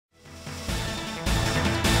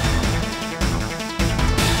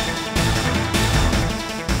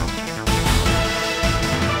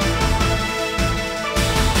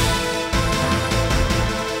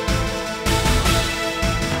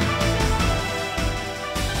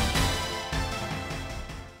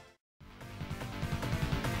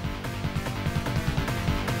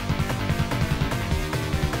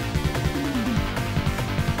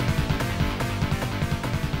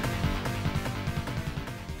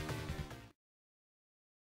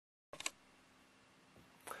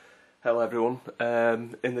Hello everyone.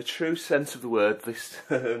 In the true sense of the word, this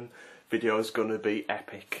video is going to be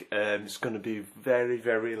epic. It's going to be very,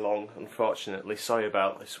 very long, unfortunately. Sorry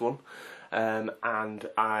about this one. And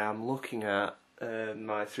I am looking at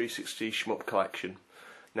my 360 shmup collection.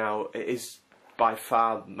 Now, it is by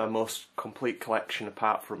far my most complete collection,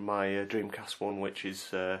 apart from my Dreamcast one, which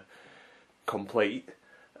is complete.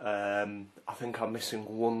 I think I'm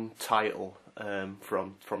missing one title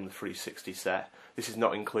from the 360 set. This is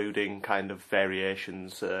not including kind of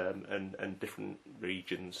variations and different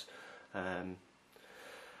regions. So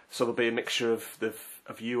there'll be a mixture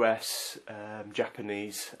of US,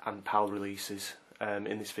 Japanese and PAL releases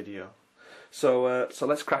in this video. So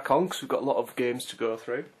let's crack on, because we've got a lot of games to go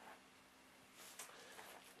through.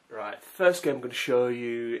 Right, first game I'm going to show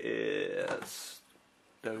you is,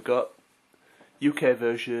 there we've got UK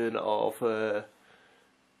version of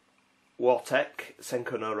Wartech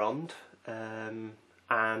Senko no Rond,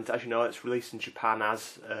 and as you know, it's released in Japan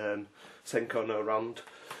as Senko no Rond,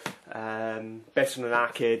 based on an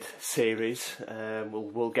arcade series.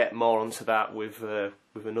 We'll get more onto that with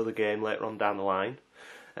another game later on down the line.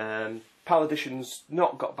 PAL edition's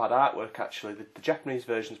not got bad artwork actually. The Japanese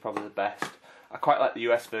version's probably the best. I quite like the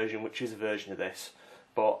US version, which is a version of this,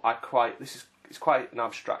 but it's quite an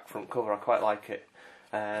abstract front cover. I quite like it.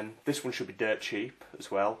 This one should be dirt cheap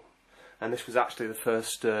as well, and this was actually the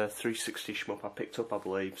first 360 shmup I picked up, I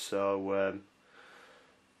believe. So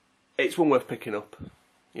it's one worth picking up.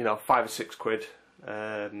 You know, £5 or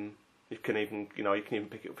 £6. You can even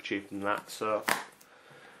pick it up for cheaper than that. So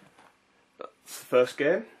that's the first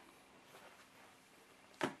game.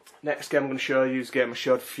 Next game I'm going to show you is a game I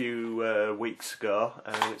showed a few weeks ago,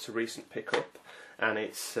 and it's a recent pickup, and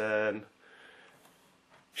it's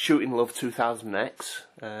Shooting Love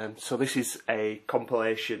 2000X. So this is a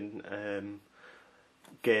compilation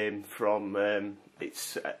game from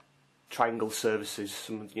it's Triangle Services.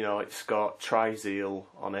 It's got Trizeal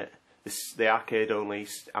on it. This the arcade only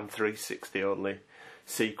and 360 only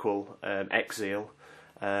sequel, Exile.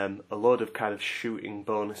 A load of kind of shooting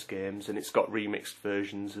bonus games, and it's got remixed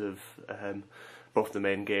versions of both the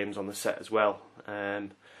main games on the set as well.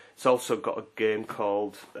 It's also got a game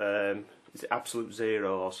called is it Absolute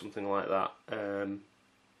Zero or something like that,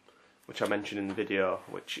 which I mentioned in the video,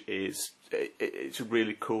 which is it's a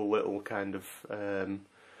really cool little kind of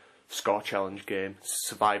score challenge game,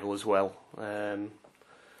 survival as well.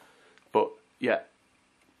 But yeah,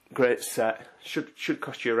 great set. Should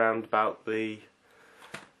cost you around about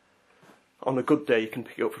on a good day you can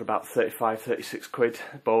pick it up for about 35, 36 quid,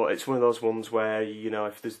 but it's one of those ones where, you know,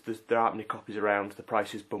 if there aren't many copies around, the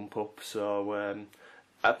prices bump up. So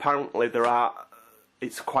apparently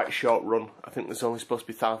it's quite a short run. I think there's only supposed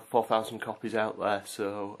to be 4,000 copies out there,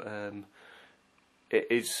 so it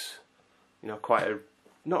is, you know, quite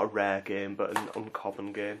not a rare game, but an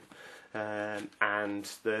uncommon game. And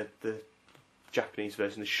the Japanese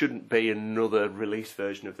version, there shouldn't be another release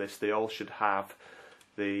version of this. They all should have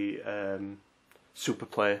the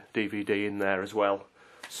Superplay DVD in there as well.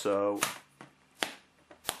 So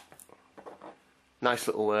nice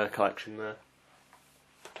little collection there.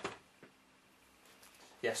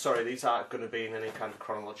 Yeah, sorry, these aren't going to be in any kind of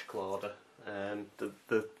chronological order.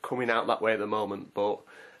 They're coming out that way at the moment, but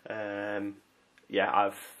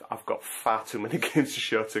yeah, I've got far too many games to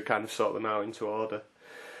show to kind of sort them out into order.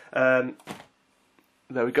 There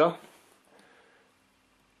we go.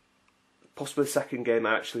 Possibly the second game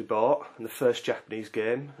I actually bought, and the first Japanese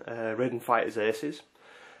game, Raiden Fighters Aces.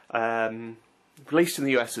 Released in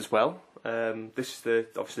the US as well. This is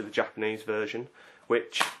obviously the Japanese version,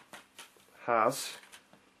 which has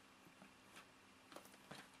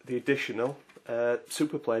the additional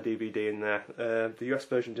Superplay DVD in there. The US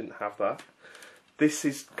version didn't have that. This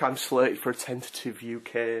is kind of slated for a tentative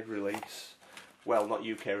UK release. Well, not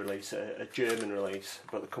UK release, a German release,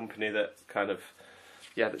 but the company that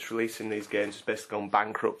that's releasing these games has basically gone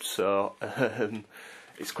bankrupt. So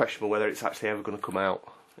it's questionable whether it's actually ever going to come out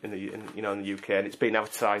in the UK. And it's been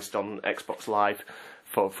advertised on Xbox Live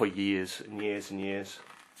for years and years and years.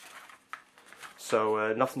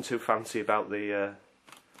 So nothing too fancy about the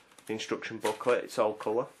instruction booklet. It's all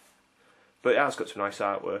colour, but it has got some nice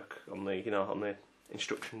artwork on the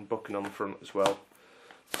instruction book and on the front as well.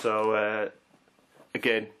 So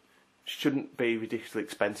again, shouldn't be ridiculously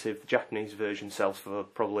expensive. The Japanese version sells for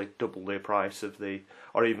probably double the price of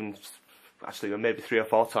or even actually maybe 3 or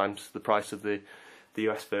 4 times the price of the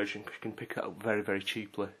US version, because you can pick it up very, very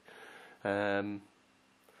cheaply. But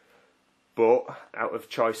out of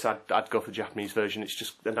choice, I'd go for the Japanese version. It's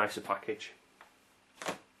just a nicer package.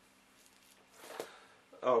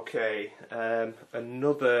 Okay,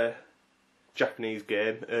 another Japanese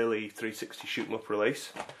game, early 360 shoot 'em up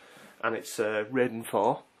release, and it's Raiden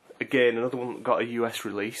 4. Again, another one that got a US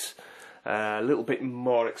release, a little bit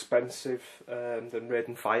more expensive than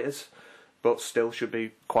Raiden Fighters, but still should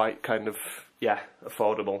be quite kind of, yeah,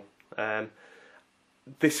 affordable.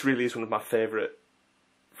 This really is one of my favourite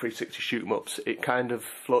 360 shoot 'em ups. It kind of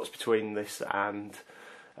floats between this and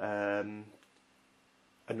another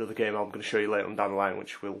game I'm going to show you later on down the line,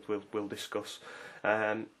 which we'll discuss.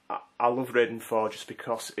 I love Raiden 4 just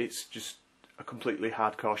because it's just a completely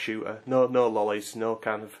hardcore shooter. No lollies, no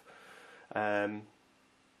kind of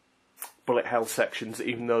bullet hell sections.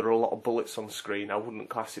 Even though there are a lot of bullets on screen, I wouldn't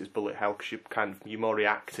class it as bullet hell because you're more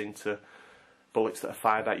reacting to bullets that are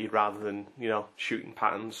fired at you rather than, you know, shooting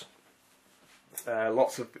patterns.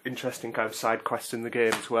 Lots of interesting kind of side quests in the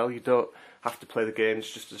game as well. You don't have to play the games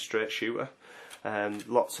just as a straight shooter.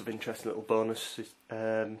 Lots of interesting little bonuses,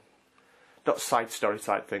 not side story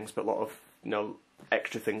type things, but a lot of, you know,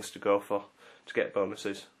 extra things to go for to get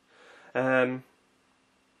bonuses. Yeah,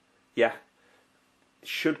 it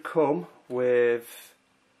should come with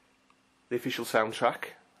the official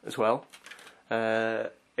soundtrack as well.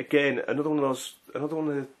 Again, another one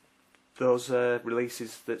of those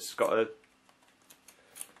releases that's got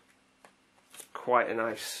quite a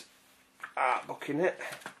nice art book in it.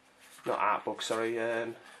 Not art book, sorry.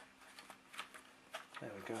 There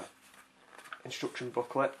we go. Instruction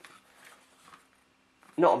booklet.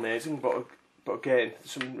 Not amazing, but again,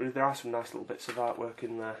 there are some nice little bits of artwork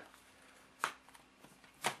in there.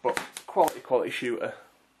 But quality shooter.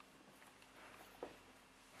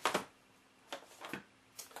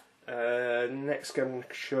 Next game I'm going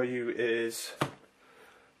to show you is,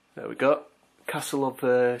 there we go, Castle of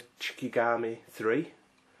Shikigami 3,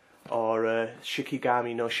 or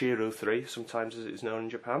Shikigami no Shiru 3, sometimes as it is known in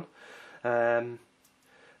Japan. I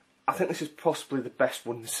think this is possibly the best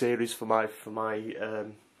one in the series for my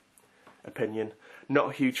opinion. Not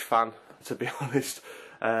a huge fan, to be honest,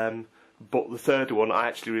 but the third one I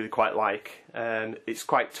actually really quite like. It's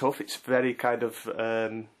quite tough. It's very kind of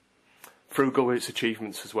frugal with its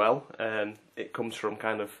achievements as well. It comes from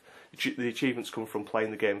kind of, the achievements come from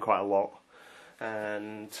playing the game quite a lot,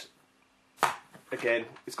 and again,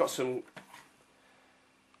 it's got some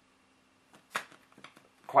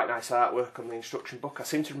quite nice artwork on the instruction book. I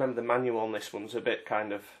seem to remember the manual on this one's a bit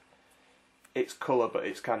kind of, it's colour, but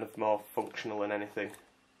it's kind of more functional than anything.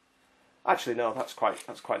 Actually, no, that's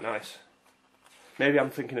quite nice. Maybe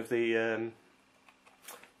I'm thinking of the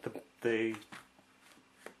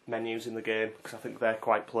menus in the game, because I think they're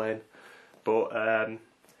quite plain. But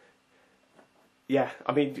yeah,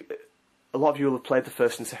 I mean, a lot of you will have played the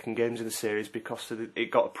first and second games in the series because it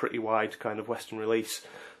got a pretty wide kind of Western release.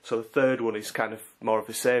 So the third one is kind of more of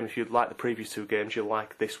the same. If you'd like the previous two games, you'll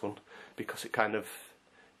like this one because it kind of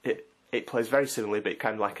it plays very similarly, but it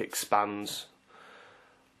kind of like expands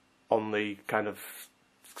on the kind of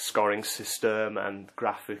scoring system and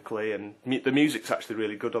graphically, and the music's actually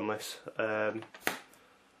really good on this. And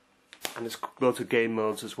there's loads of game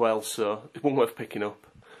modes as well, so it's one worth picking up.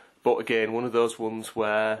 But again, one of those ones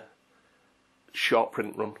where short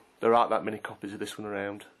print run. There aren't that many copies of this one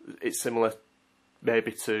around. It's similar,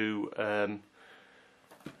 maybe to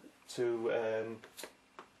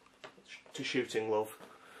Shooting Love.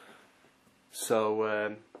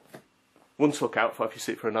 So one to look out for if you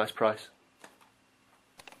see it for a nice price.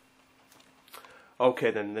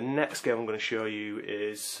 Okay then, the next game I'm going to show you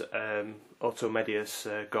is Automedia's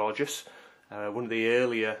Gorgeous, one of the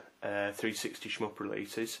earlier 360 shmup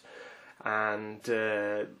releases, and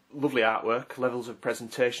lovely artwork, levels of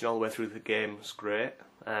presentation all the way through the game is great,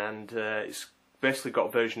 and it's basically got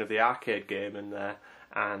a version of the arcade game in there,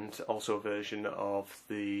 and also a version of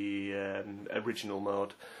the original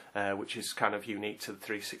mode, which is kind of unique to the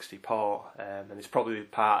 360 port, and it's probably the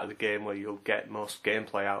part of the game where you'll get most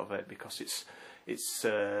gameplay out of it, because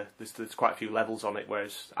there's quite a few levels on it,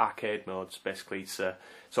 whereas arcade modes basically it's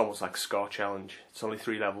almost like a score challenge. It's only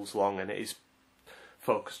 3 levels long, and it is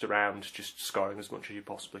focused around just scoring as much as you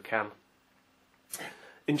possibly can.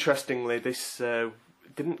 Interestingly, this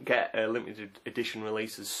didn't get a limited edition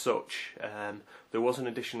release as such. There was an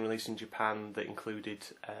edition release in Japan that included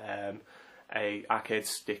a arcade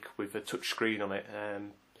stick with a touch screen on it.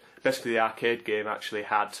 Basically, the arcade game actually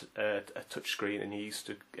had a touch screen, and you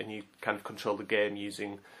kind of control the game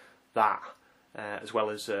using that as well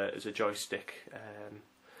as a joystick.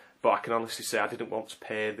 But I can honestly say I didn't want to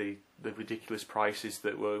pay the ridiculous prices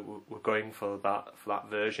that were going for that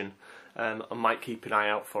version. I might keep an eye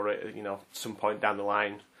out for it, you know, at some point down the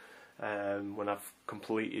line, when I've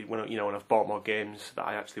bought more games that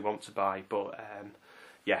I actually want to buy. But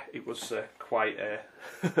yeah, it was quite a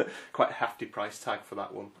quite a hefty price tag for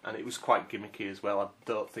that one, and it was quite gimmicky as well. I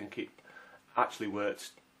don't think it actually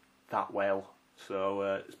worked that well, so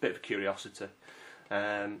it's a bit of a curiosity.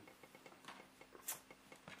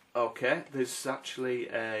 Okay, there's actually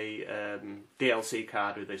a DLC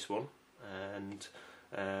card with this one, and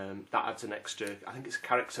that adds an extra, I think it's a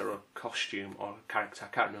character or a costume or a character, I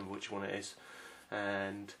can't remember which one it is.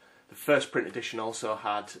 And the first print edition also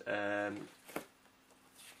had a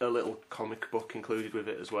little comic book included with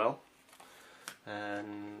it as well,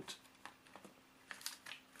 and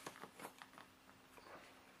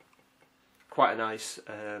quite a nice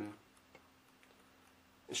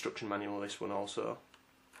instruction manual, this one also.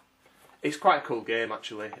 It's quite a cool game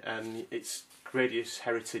actually, and its Gradius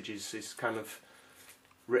heritage is kind of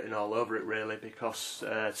written all over it really, because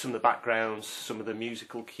some of the backgrounds, some of the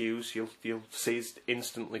musical cues you'll see is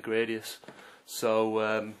instantly Gradius.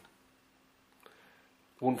 So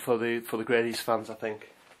one for the Gradius fans, I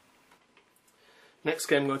think. Next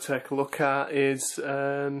game I'm going to take a look at is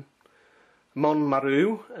Mon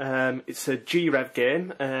Maru. It's a G-Rev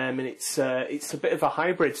game, and it's a bit of a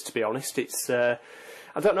hybrid, to be honest. It's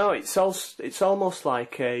I don't know. It's almost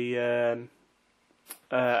like an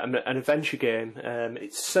adventure game.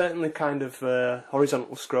 It's certainly kind of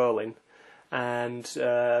horizontal scrolling, and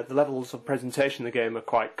the levels of presentation of the game are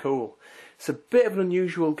quite cool. It's a bit of an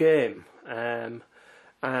unusual game, and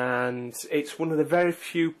it's one of the very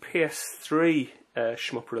few PS3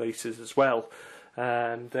 shmup releases as well.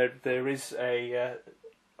 There is a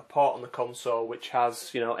port on the console which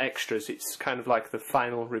has, you know, extras. It's kind of like the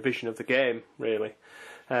final revision of the game, really.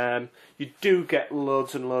 You do get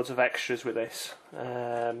loads and loads of extras with this.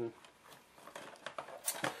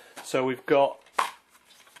 So we've got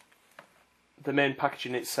the main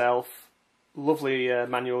packaging itself, lovely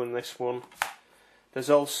manual in this one. There's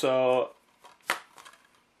also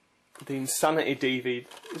the Insanity DVD.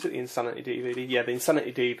 Is it the Insanity DVD? Yeah, the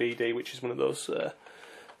Insanity DVD, which is one of those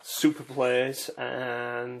super plays,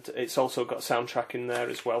 and it's also got a soundtrack in there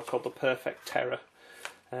as well called The Perfect Terror.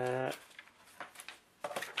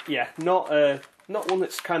 Yeah, not one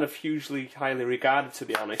that's kind of hugely highly regarded, to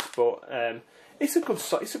be honest, but it's a good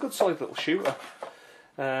solid little shooter,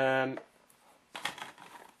 and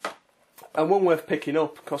one worth picking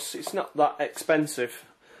up because it's not that expensive.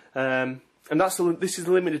 And this is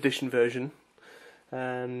the limited edition version,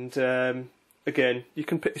 and again, you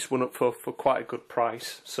can pick this one up for quite a good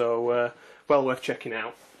price, so well worth checking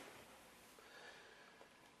out.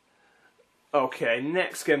 Okay,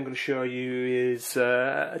 next game I'm going to show you is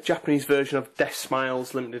a Japanese version of Death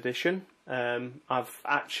Smiles limited edition. I've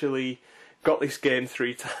actually got this game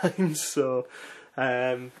 3 times, so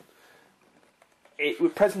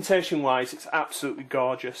presentation-wise, it's absolutely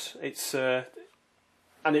gorgeous. It's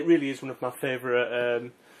and it really is one of my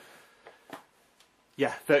favourite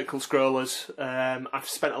vertical scrollers. I've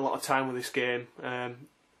spent a lot of time with this game.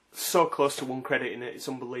 So close to 1 credit in it, it's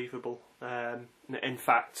unbelievable. In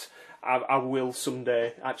fact, I will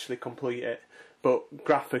someday actually complete it. But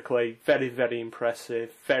graphically, very, very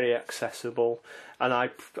impressive, very accessible, and I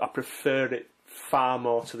prefer it far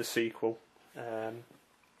more to the sequel.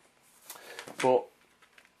 But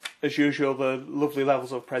as usual, the lovely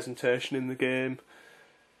levels of presentation in the game.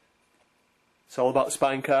 It's all about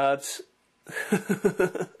spine cards.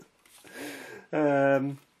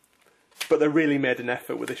 But they really made an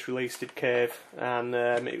effort with this release, did Cave, and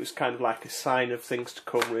it was kind of like a sign of things to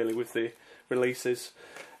come, really, with the releases.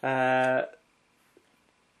 Bit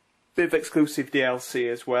of exclusive DLC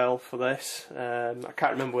as well for this. I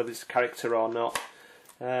can't remember whether it's a character or not,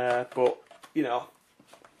 but you know,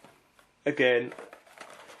 again,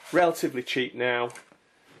 relatively cheap now.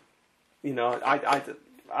 You know,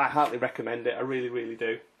 I heartily recommend it. I really, really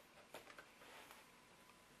do.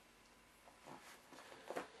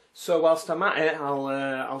 So whilst I'm at it,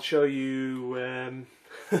 I'll show you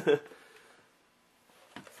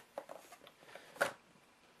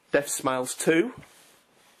Death Smiles 2.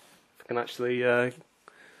 If I can actually, there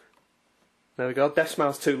we go, Death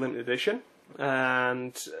Smiles 2 limited edition.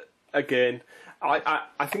 And again, I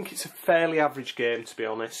think it's a fairly average game, to be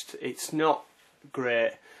honest. It's not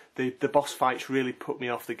great. The boss fights really put me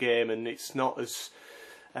off the game, and it's not as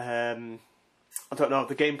I don't know,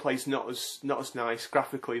 the gameplay's not as nice,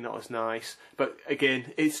 graphically not as nice, but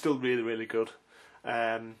again, it's still really, really good.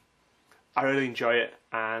 I really enjoy it,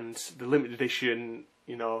 and the limited edition,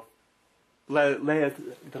 you know, the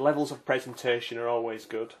levels of presentation are always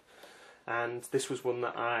good, and this was one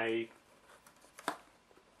that I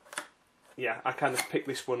kind of picked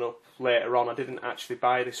this one up later on. I didn't actually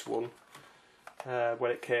buy this one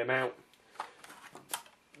when it came out.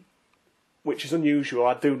 which is unusual.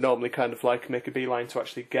 I do normally kind of like make a beeline to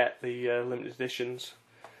actually get the limited editions.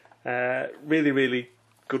 Really, really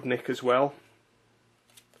good nick as well.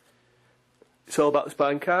 It's all about the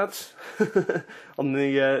spine cards on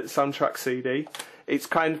the soundtrack CD. It's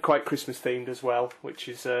kind of quite Christmas themed as well, which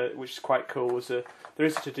is quite cool. There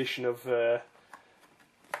is a tradition of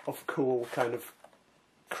cool kind of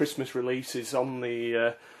Christmas releases on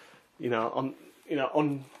the on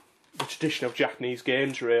the tradition of Japanese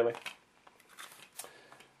games, really.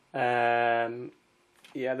 Yeah,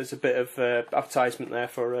 there's a bit of advertisement there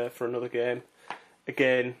for another game.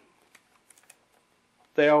 Again,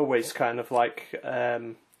 they always kind of like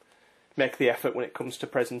make the effort when it comes to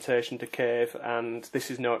presentation to Cave, and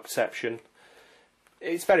this is no exception.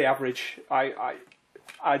 It's very average. I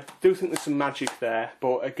do think there's some magic there,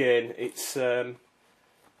 but again, it's one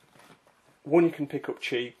you can pick up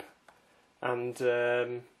cheap,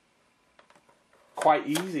 and quite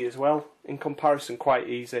easy as well. In comparison, quite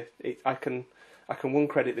easy. I can one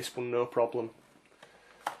credit this one no problem.